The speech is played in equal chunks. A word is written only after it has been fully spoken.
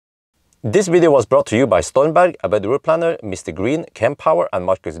This video was brought to you by Stormberg, a weather planner, MisterGreen, Kempower and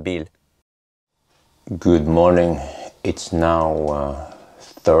Marcus Bil. Good morning. It's now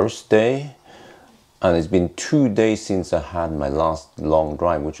Thursday and it's been 2 days since I had my last long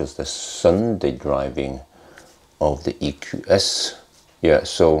drive, which was the Sunday driving of the EQS. Yeah,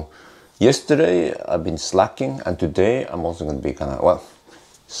 so yesterday I've been slacking and today I'm also going to be kind of, well,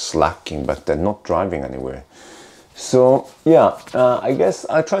 slacking, but then not driving anywhere. So yeah, I guess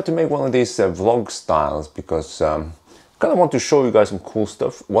I try to make one of these vlog styles because kind of want to show you guys some cool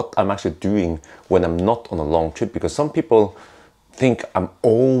stuff, what I'm actually doing when I'm not on a long trip, because some people think I'm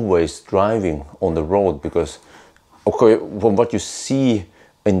always driving on the road because, okay, from what you see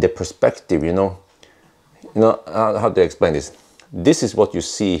in the perspective, you know, how do I explain this? This is what you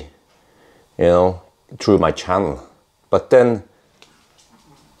see, you know, through my channel, but then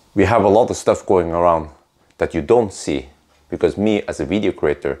we have a lot of stuff going around that you don't see, because me as a video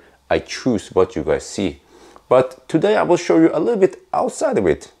creator, I choose what you guys see. But today I will show you a little bit outside of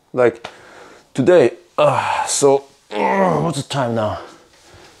it. Like today, what's the time now?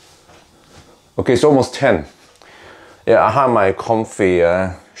 Okay, it's almost 10. Yeah, I have my comfy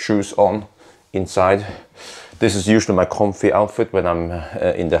shoes on inside. This is usually my comfy outfit when I'm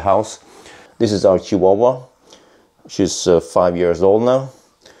in the house. This is our Chihuahua. She's 5 years old now,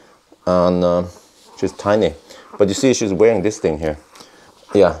 and she's tiny, but you see she's wearing this thing here.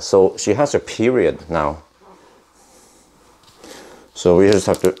 Yeah, so she has her period now. So we just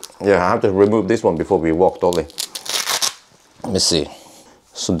have to, yeah, I have to remove this one before we walk Dolly. Let me see.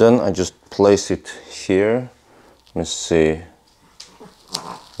 So then I just place it here. Let me see,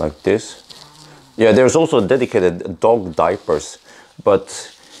 like this. Yeah, there's also dedicated dog diapers,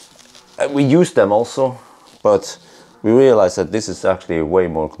 but we use them also, but we realize that this is actually way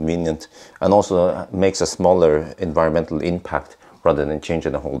more convenient and also makes a smaller environmental impact rather than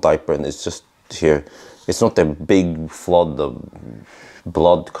changing the whole diaper. And it's just here, it's not a big flood of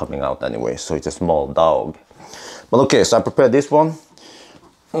blood coming out anyway, so it's a small dog. But okay, so I prepared this one.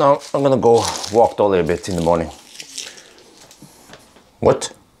 Now I'm gonna go walk Dolly a bit in the morning.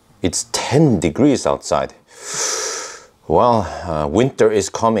 What? It's 10 degrees outside. Well, winter is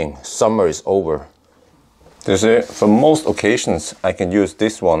coming, summer is over. You see, for most occasions I can use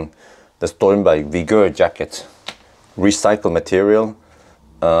this one, the Stormberg Vigor jacket, recycled material,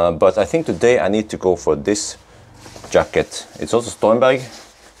 but I think today I need to go for this jacket. It's also Stormberg.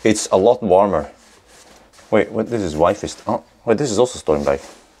 It's a lot warmer. Wait, what? This is wifey's. Oh, wait, this is also Stormberg.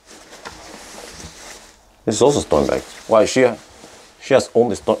 This is also Stormberg. Why she has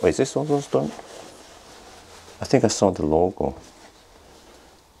only Storm? Wait, is this also Storm? I think I saw the logo.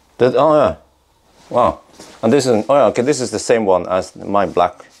 That, oh yeah. Wow. And this is, oh yeah, okay, this is the same one as my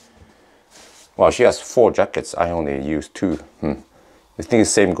black. Wow, she has 4 jackets. I only use 2. I think the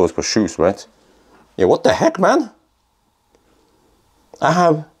same goes for shoes, right? Yeah, what the heck, man? I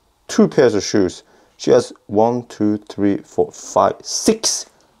have 2 pairs of shoes. She has 1, 2, 3, 4, 5, 6.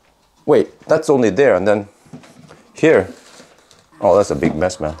 Wait, that's only there, and then here. Oh, that's a big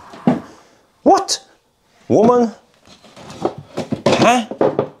mess, man. What? Woman? Huh?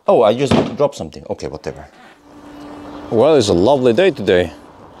 Oh, I just dropped something. Okay, whatever. Well, it's a lovely day today.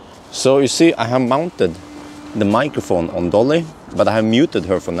 So you see, I have mounted the microphone on Dolly, but I have muted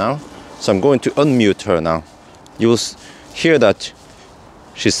her for now. So I'm going to unmute her now. You'll hear that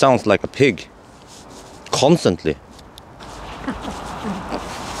she sounds like a pig constantly.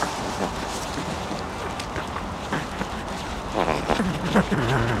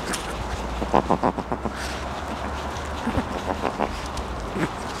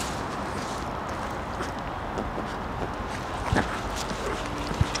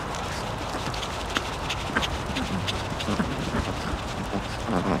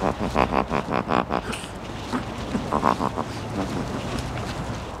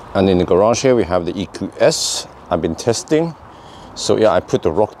 And in the garage here we have the EQS I've been testing. So yeah, I put a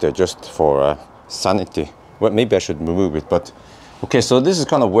rock there just for sanity. Well, maybe I should remove it, but okay, so this is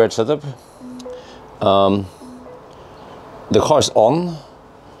kind of weird setup. The car's on.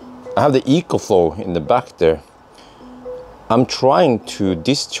 I have the EcoFlow in the back there. I'm trying to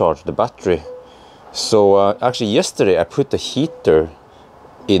discharge the battery. So actually yesterday I put the heater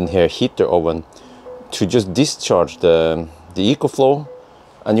in here, heater oven, to just discharge the EcoFlow.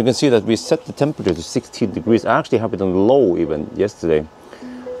 And you can see that we set the temperature to 16 degrees. I actually have it on low even yesterday.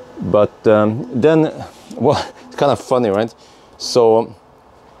 But then, well, it's kind of funny, right? So,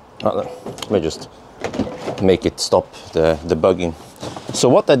 let me just make it stop the bugging. So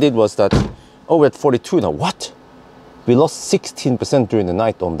what I did was that, oh, we're at 42 now. What? We lost 16% during the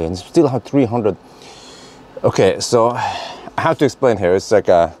night only and still have 300. Okay, so I have to explain here. It's like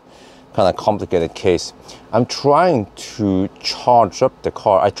kind of complicated case. I'm trying to charge up the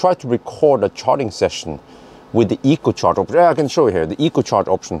car. I tried to record a charging session with the EcoCharge option. Yeah, I can show you here, the EcoCharge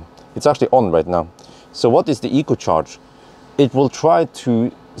option. It's actually on right now. So what is the EcoCharge? It will try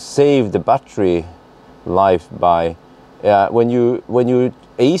to save the battery life by, when you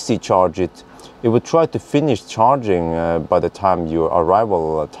AC charge it, it will try to finish charging by the time your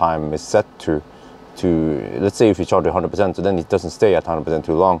arrival time is set to, let's say if you charge 100%, so then it doesn't stay at 100%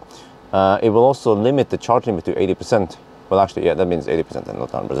 too long. It will also limit the charge limit to 80%. Well, actually, yeah, that means 80% and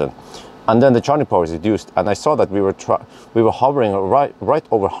not 100%. And then the charging power is reduced. And I saw that we were hovering right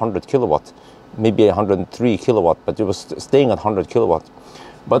over 100 kilowatt, maybe 103 kilowatt, but it was staying at 100 kilowatt.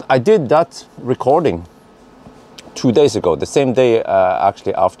 But I did that recording 2 days ago, the same day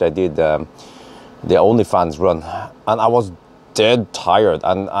actually after I did the OnlyFans run, and I was dead tired,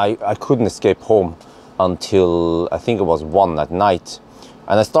 and I couldn't escape home until I think it was 1 at night.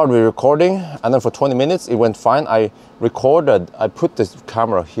 And I started recording, and then for 20 minutes it went fine. I put this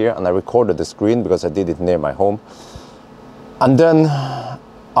camera here and I recorded the screen because I did it near my home. And then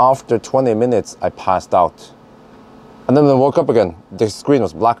after 20 minutes I passed out. And then when I woke up again, the screen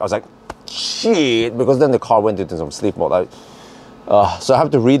was black. I was like, shit, because then the car went into some sleep mode. So I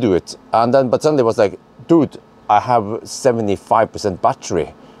have to redo it. And then, but suddenly it was like, dude, I have 75%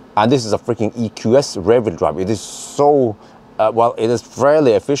 battery. And this is a freaking EQS rear-wheel drive. It is so, well, it is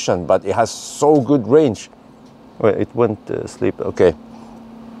fairly efficient, but it has so good range. Wait, it went sleep, okay.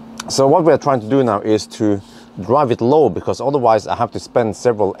 So what we're trying to do now is to drive it low, because otherwise I have to spend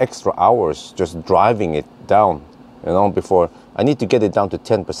several extra hours just driving it down, you know, before I need to get it down to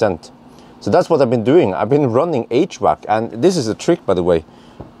 10%. So that's what I've been doing. I've been running HVAC, and this is a trick, by the way.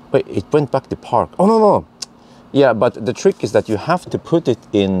 Wait, it went back to park. Oh, no. Yeah, but the trick is that you have to put it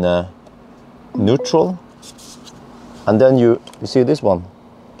in neutral. And then you see this one.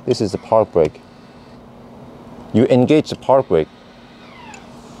 This is the park brake. You engage the park brake.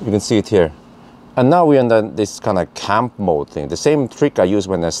 You can see it here. And now we're in this kind of camp mode thing. The same trick I used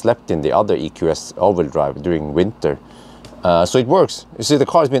when I slept in the other EQS all-wheel drive during winter. So it works. You see, the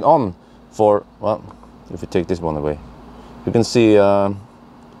car has been on for, well, if you take this one away, you can see,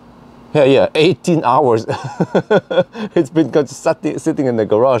 yeah, 18 hours. It's been sitting in the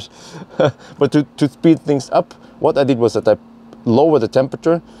garage. But to speed things up, what I did was that I lowered the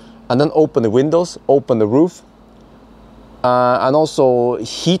temperature and then opened the windows, opened the roof, and also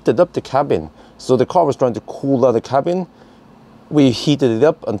heated up the cabin. So the car was trying to cool down the cabin. We heated it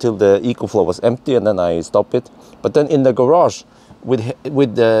up until the EcoFlow was empty, and then I stopped it. But then in the garage, with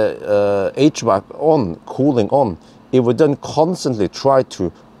the HVAC on, cooling on, it would then constantly try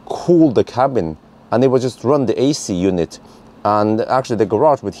to cool the cabin, and it would just run the AC unit, and actually the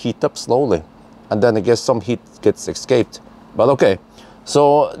garage would heat up slowly, and then I guess some heat gets escaped. But okay,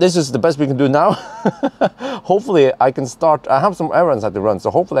 so this is the best we can do now. Hopefully I can start. I have some errands I have to run, so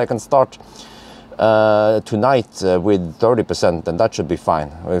hopefully I can start tonight with 30%, and that should be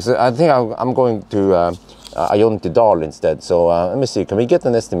fine. I think I'm going to Ioniq instead. So let me see, can we get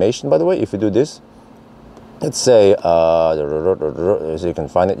an estimation, by the way, if we do this? Let's say, so you can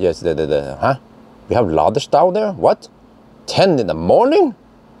find it. Yes, huh? We have Laderstau there? What? 10 in the morning?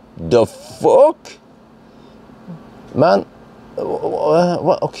 The fuck? Man,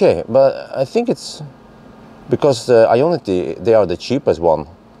 well, okay, but I think it's because Ioniq, they are the cheapest one.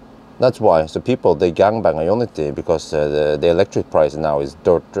 That's why. So people, they gangbang Ioniq because the electric price now is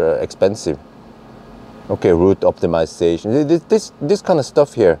dirt expensive. Okay, route optimization. This kind of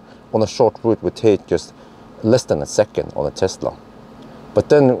stuff here on a short route would take just less than a second on a Tesla. But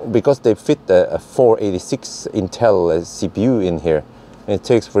then, because they fit a 486 Intel CPU in here, it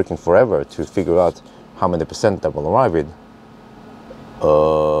takes freaking forever to figure out how many percent that will arrive with.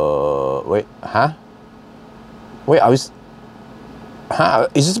 Wait, huh? Wait,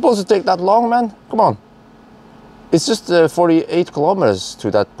 is it supposed to take that long, man? Come on. It's just 48 kilometers to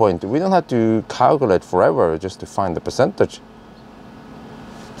that point. We don't have to calculate forever just to find the percentage.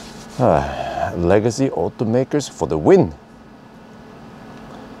 Legacy automakers for the win.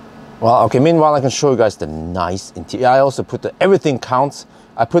 Well, okay, meanwhile I can show you guys the nice interior. I also put everything counts.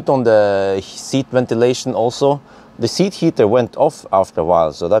 I put on the seat ventilation also. The seat heater went off after a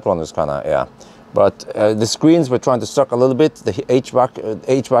while, so that one was kind of, yeah. But the screens were trying to suck a little bit. The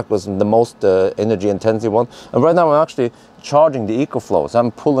HVAC was the most energy intensive one. And right now I'm actually charging the EcoFlow. So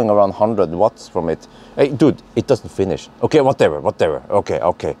I'm pulling around 100 watts from it. Hey, dude, it doesn't finish. Okay, whatever.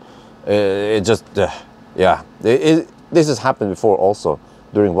 Okay. It just, yeah. This has happened before also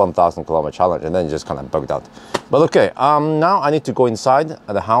during 1,000 kilometer challenge, and then it just kind of bugged out. But okay, now I need to go inside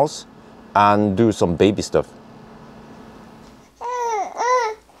at the house and do some baby stuff.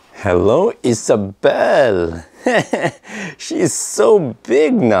 Hello, Isabel. She's so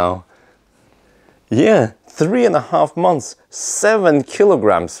big now. Yeah, 3.5 months, 7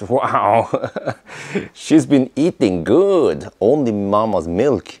 kilograms. Wow. She's been eating good. Only mama's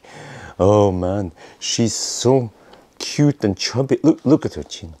milk. Oh man, she's so cute and chubby. Look at her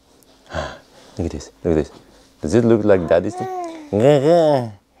chin. Look at this, look at this. Does it look like daddy's thing?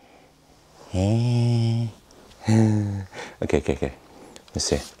 Okay. Let's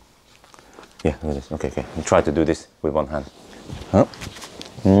see. Yeah, look at this. Okay. You try to do this with one hand. Huh?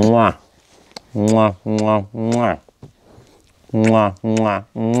 Mwah. Mwah, mwah, mwah. Mwah, mwah,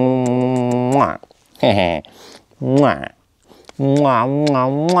 mwah. Mwah. Mwah, mwah,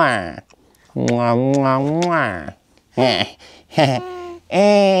 mwah. Mwah, mwah, mwah.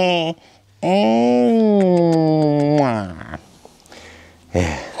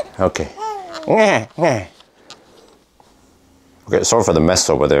 Okay. Okay, sorry for the mess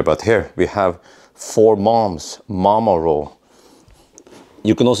over there, but here we have 4 moms, mama roll.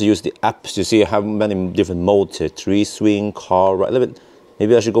 You can also use the apps. You see I have many different modes here. 3 swing, car ride.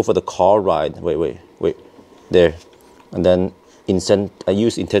 Maybe I should go for the car ride. Wait. There. And then I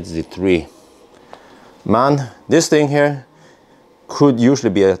use intensity 3. Man, this thing here could usually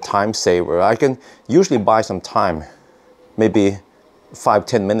be a time saver. I can usually buy some time. Maybe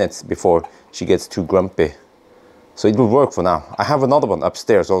 5-10 minutes before she gets too grumpy. So it will work for now. I have another one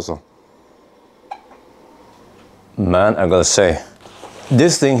upstairs also. Man, I gotta say,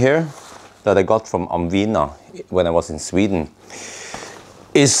 this thing here that I got from Amvina when I was in Sweden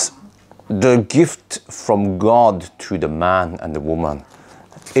is the gift from God to the man and the woman.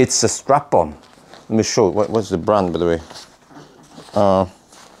 It's a strap-on. Let me show. What's the brand, by the way?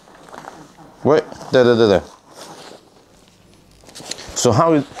 Wait, there. So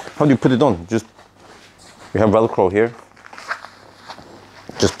how do you put it on? Just you have Velcro here.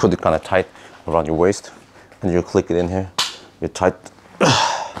 Just put it kind of tight around your waist, and you click it in here. You're tight.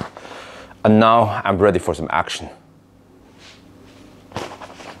 And now I'm ready for some action.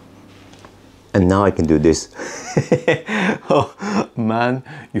 And now I can do this. Oh man,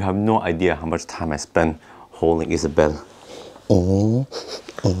 you have no idea how much time I spend holding Isabel. Okay.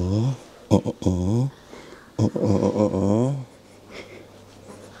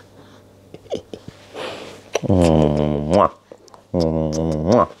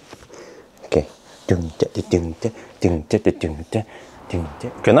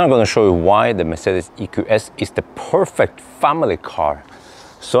 Okay, now I'm going to show you why the Mercedes EQS is the perfect family car.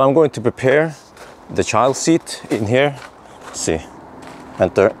 So I'm going to prepare the child seat in here. Let's see,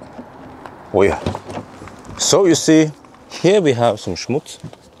 enter. Oh yeah. So you see, here we have some schmutz,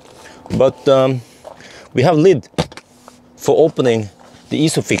 but we have lid for opening the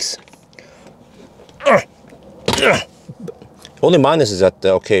Isofix. Only minus is that,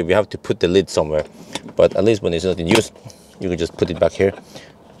 okay, we have to put the lid somewhere, but at least when it's not in use, you can just put it back here,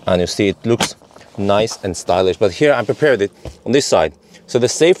 and you see it looks nice and stylish. But here I prepared it on this side. So the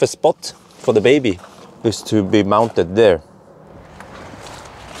safest spot for the baby is to be mounted there.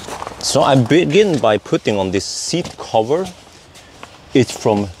 So I begin by putting on this seat cover. It's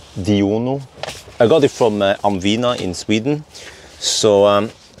from Diono. I got it from Amvina in Sweden. So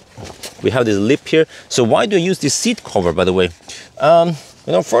we have this lip here. So why do I use this seat cover, by the way?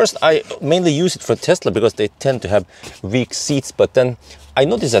 You know, first I mainly use it for Tesla because they tend to have weak seats. But then I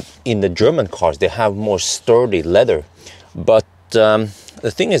noticed that in the German cars they have more sturdy leather. But the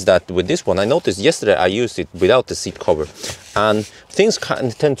thing is that with this one, I noticed yesterday I used it without the seat cover, and things kind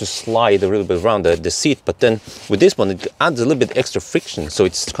of tend to slide a little bit around the seat. But then with this one, it adds a little bit extra friction, so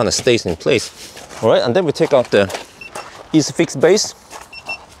it kind of stays in place. All right, and then we take out the Isofix base.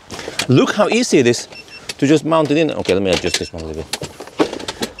 Look how easy it is to just mount it in. Okay, let me adjust this one a little bit.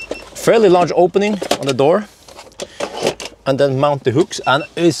 Fairly large opening on the door, and then mount the hooks, and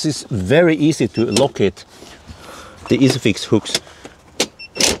it is very easy to locate the Isofix hooks.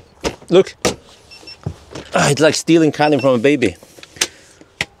 Look, it's like stealing candy from a baby.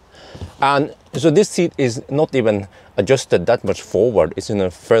 And so this seat is not even adjusted that much forward. It's in a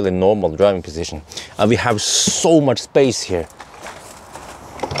fairly normal driving position, and we have so much space here.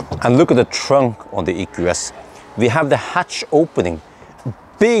 And look at the trunk on the EQS. We have the hatch opening,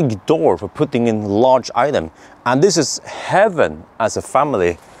 big door for putting in large item, and this is heaven as a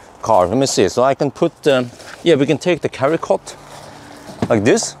family car. Let me see. So I can put yeah, we can take the carry cot like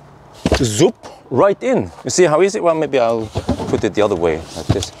this, zoop right in. You see how easy? Well, maybe I'll put it the other way like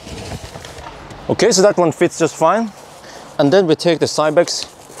this. Okay, so that one fits just fine. And then we take the Cybex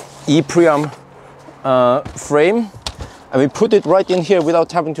e-Priam frame, and we put it right in here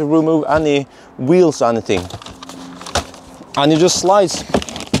without having to remove any wheels or anything. And it just slides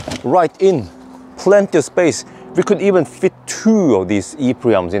right in. Plenty of space. We could even fit 2 of these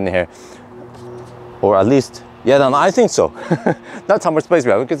e-Priams in here. Or at least, yeah, then I think so. That's how much space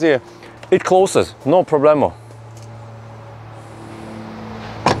we have. You can see it closes, no problemo.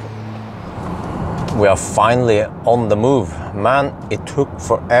 We are finally on the move. Man, it took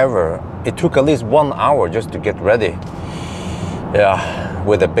forever. It took at least 1 hour just to get ready. Yeah,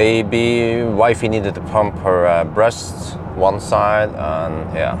 with a baby, wifey needed to pump her breasts one side,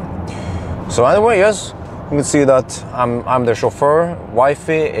 and yeah. So anyway, yes, you can see that I'm the chauffeur.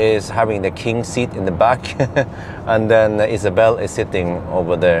 Wifey is having the king seat in the back, and then Isabel is sitting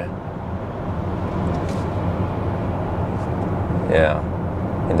over there. Yeah,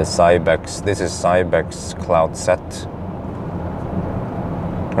 in the Cybex. This is Cybex Cloud Set.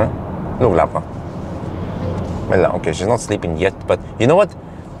 Huh? Okay, she's not sleeping yet, but you know what?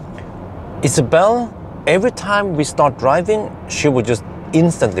 Isabel, every time we start driving, she would just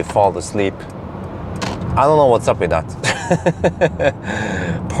instantly fall asleep. I don't know what's up with that.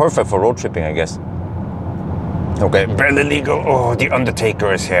 Perfect for road tripping, I guess. Okay, barely legal. Oh, the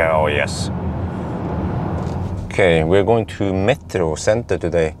Undertaker is here. Oh, yes. Okay, we're going to Metro Center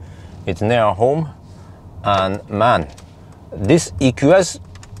today. It's near our home. And man, this EQS,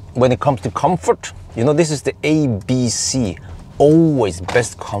 when it comes to comfort, you know, this is the ABC. Always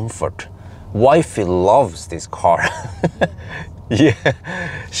best comfort. Wifey loves this car. Yeah,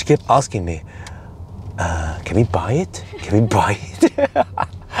 she kept asking me, can we buy it? Can we buy it?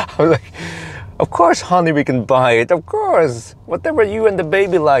 I was like, of course, honey, we can buy it. Of course, whatever you and the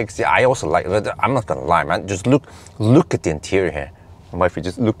baby likes. Yeah, I also like it. I'm not gonna lie, man. Just look at the interior here. My wife,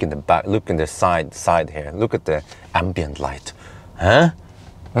 just look in the back, look in the side here. Look at the ambient light. Huh?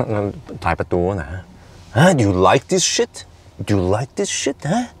 Huh? Do you like this shit? Do you like this shit?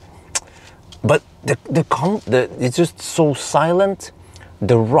 Huh? But it's just so silent.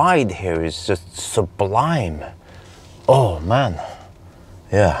 The ride here is just sublime. Oh man,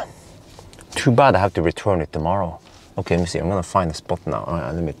 yeah. Too bad I have to return it tomorrow. Okay, let me see. I'm gonna find a spot now. All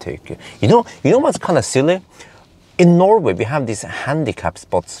right, let me take it. You know what's kind of silly? In Norway, we have these handicap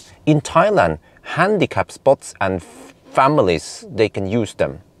spots. In Thailand, handicap spots and families, they can use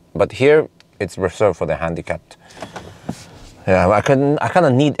them. But here, it's reserved for the handicapped. Yeah, I kind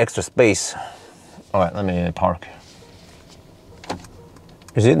of need extra space. All right, let me park.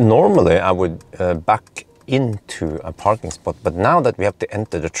 You see, normally I would back into a parking spot, but now that we have to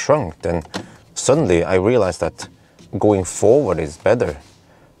enter the trunk, then suddenly I realize that going forward is better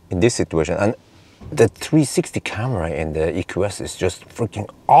in this situation. And the 360 camera in the EQS is just freaking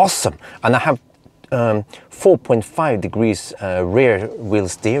awesome. And I have 4.5 degrees rear wheel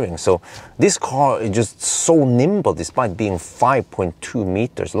steering. So this car is just so nimble despite being 5.2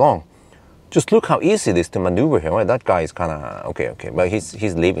 meters long. Just look how easy it is to maneuver here. Well, that guy is kind of okay, but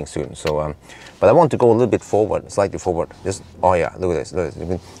he's leaving soon. So, but I want to go a little bit forward, slightly forward. Just, oh yeah, look at this. You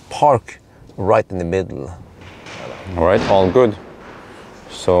can park right in the middle. All right, all good.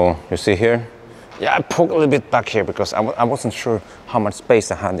 So you see here, yeah, I poked a little bit back here because I wasn't sure how much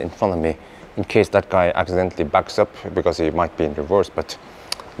space I had in front of me in case that guy accidentally backs up because he might be in reverse. But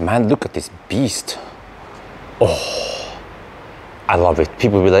man, look at this beast. Oh. I love it.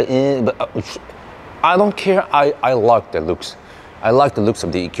 People will be like, but I don't care. I like the looks. I like the looks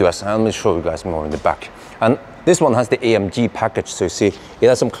of the EQS. Let me show you guys more in the back. And this one has the AMG package, so you see it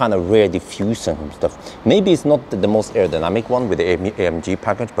has some kind of rear diffusion and stuff. Maybe it's not the most aerodynamic one with the AMG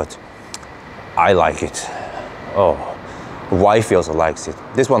package, but I like it. Oh, wifey also likes it.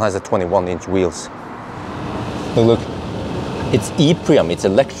 This one has a 21-inch wheels. Look, it's e-Priam, it's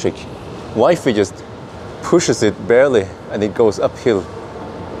electric. Wifey just pushes it barely and it goes uphill.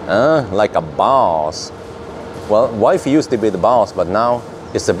 Like a boss. Well, wifey used to be the boss, but now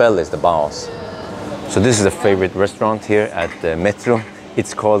Isabel is the boss. So this is a favorite restaurant here at the Metro.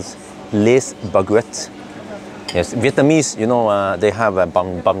 It's called Les Baguettes. Yes, Vietnamese, you know, they have a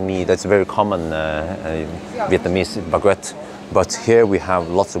banh mi. That's a very common Vietnamese baguette. But here we have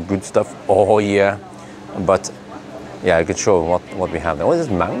lots of good stuff. Oh yeah, but yeah, I could show what we have there. Oh, there's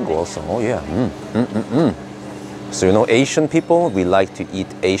mango also. Oh yeah. So you know, Asian people, we like to eat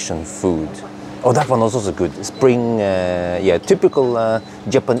Asian food. Oh, that one was also good. Spring, yeah, typical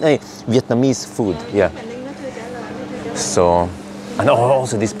Vietnamese food. Yeah. So, and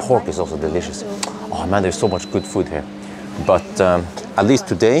also this pork is also delicious. Oh man, there's so much good food here. But at least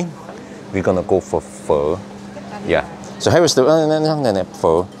today, we're gonna go for pho. Yeah. So here is the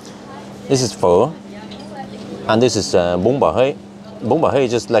pho. This is pho. And this is bún bò Huế. Bún bò Huế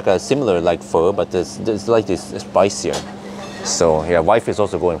is just like a similar like pho, but it's like this spicier. So yeah, wife is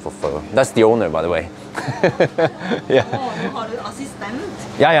also going for pho. That's the owner, by the way. Ja. Har du assistent?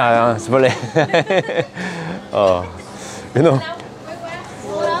 Ja, selvfølgelig.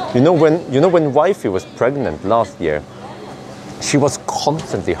 You know when wifey was pregnant last year, she was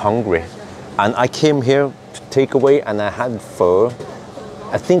constantly hungry, and I came here to take away, and I had pho.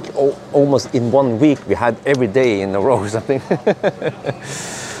 I think almost in 1 week we had every day in a row or something.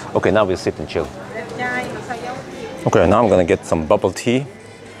 Okay, now we'll sit and chill. Okay, now I'm gonna get some bubble tea.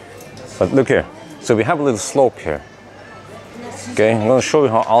 But look here, so we have a little slope here. Okay, I'm gonna show you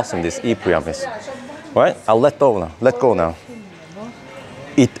how awesome this e-Priam is. Right, I'll let go now.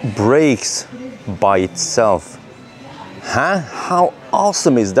 It brakes by itself. Huh? How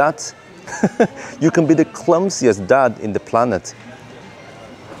awesome is that? You can be the clumsiest dad in the planet,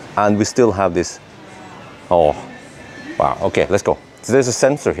 and we still have this. Oh, wow. Okay, let's go. So there's a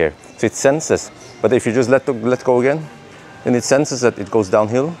sensor here, so it senses. But if you just let go again, then it senses that it goes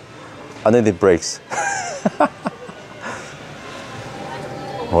downhill, and then it brakes.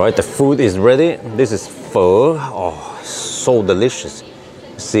 All right, the food is ready. This is pho. Oh, so delicious.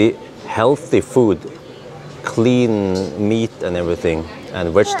 See, healthy food, clean meat and everything, and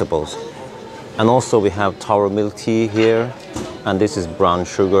vegetables. And also we have tower milk tea here, and this is brown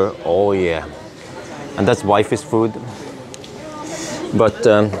sugar. Oh yeah, and that's wifey's food. But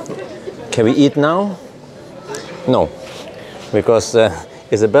can we eat now? No, because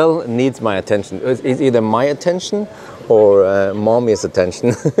Isabel needs my attention. It's either my attention or mommy's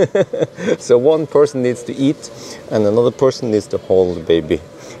attention. So one person needs to eat and another person needs to hold the baby.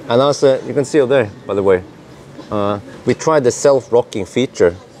 And also, you can see over there, by the way, we tried the self-rocking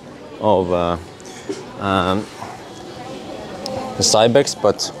feature of the Cybex,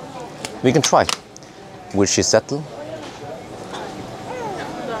 but we can try. Will she settle?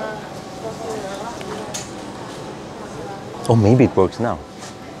 Oh, maybe it works now.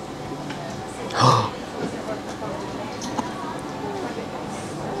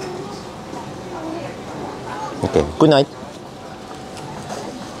 Okay, good night.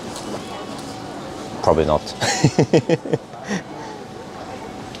 Probably not.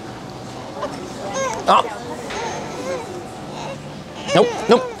 Ah.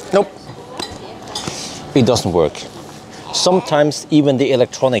 Nope. It doesn't work. Sometimes even the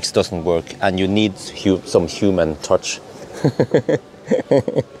electronics doesn't work and you need some human touch.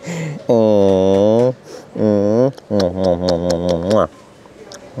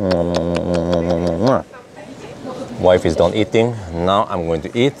 Wife is done eating. Now I'm going to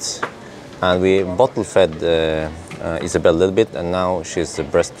eat. And we bottle fed Isabel a little bit, and now she's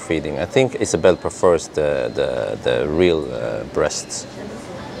breastfeeding. I think Isabel prefers the real breasts.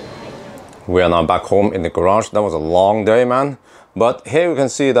 We are now back home in the garage. That was a long day, man. But here you can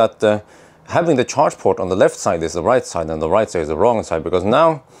see that having the charge port on the left side is the right side and the right side is the wrong side, because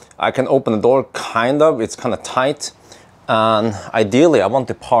now I can open the door kind of, it's kind of tight. And ideally I want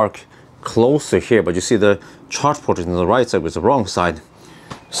to park closer here, but you see the charge port is on the right side, but it's the wrong side.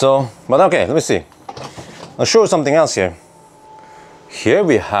 So, but okay, let me see. I'll show you something else here. Here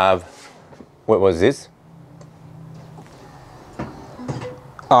we have, what was this?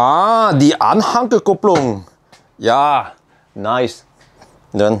 Ah, the Anhängerkupplung. Yeah, nice.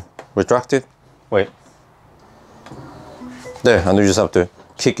 Then retract it. Wait. There, and you just have to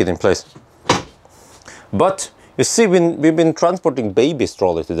kick it in place. But you see, we've been transporting baby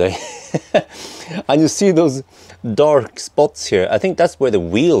stroller today. And you see those dark spots here. I think that's where the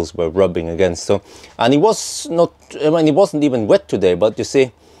wheels were rubbing against. So, and it was not, I mean, it wasn't even wet today, but you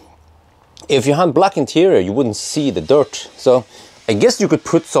see, if you had black interior, you wouldn't see the dirt. So I guess you could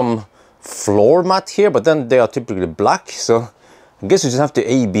put some floor mat here, but then they are typically black. So I guess you just have to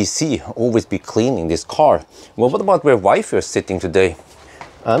ABC, always be cleaning this car. Well, what about where wife is sitting today?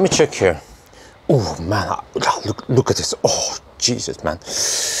 Let me check here. Oh man, look at this. Oh, Jesus, man.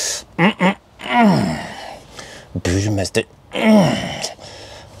 Burmester.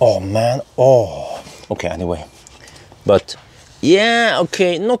 Oh man, oh. Okay, anyway. But yeah,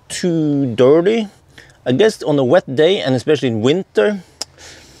 okay, not too dirty. I guess on a wet day, and especially in winter,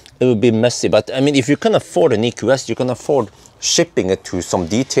 it would be messy. But I mean, if you can afford an EQS, you can afford shipping it to some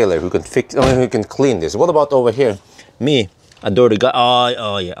detailer who can fix, I mean, who can clean this. What about over here? Me, a dirty guy.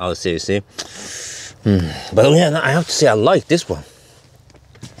 Oh yeah, I'll see. But yeah, I have to say I like this one.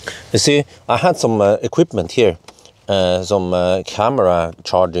 You see, I had some equipment here, some camera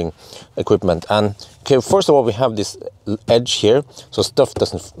charging equipment, and okay, first of all we have this edge here, so stuff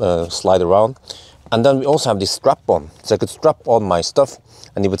doesn't slide around, and then we also have this strap on, so I could strap on my stuff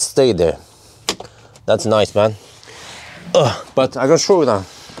and it would stay there. That's nice, man. But I'm gonna show you now.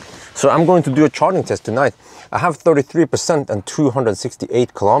 So I'm going to do a charging test tonight. I have 33% and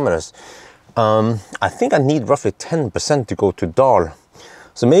 268 kilometers. I think I need roughly 10% to go to dull.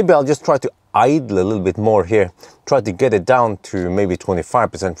 So maybe I'll just try to idle a little bit more here. Try to get it down to maybe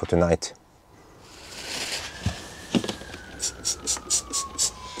 25% for tonight.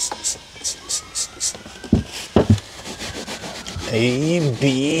 A,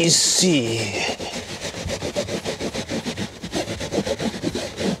 B, C.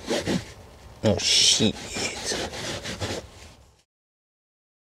 Oh shit.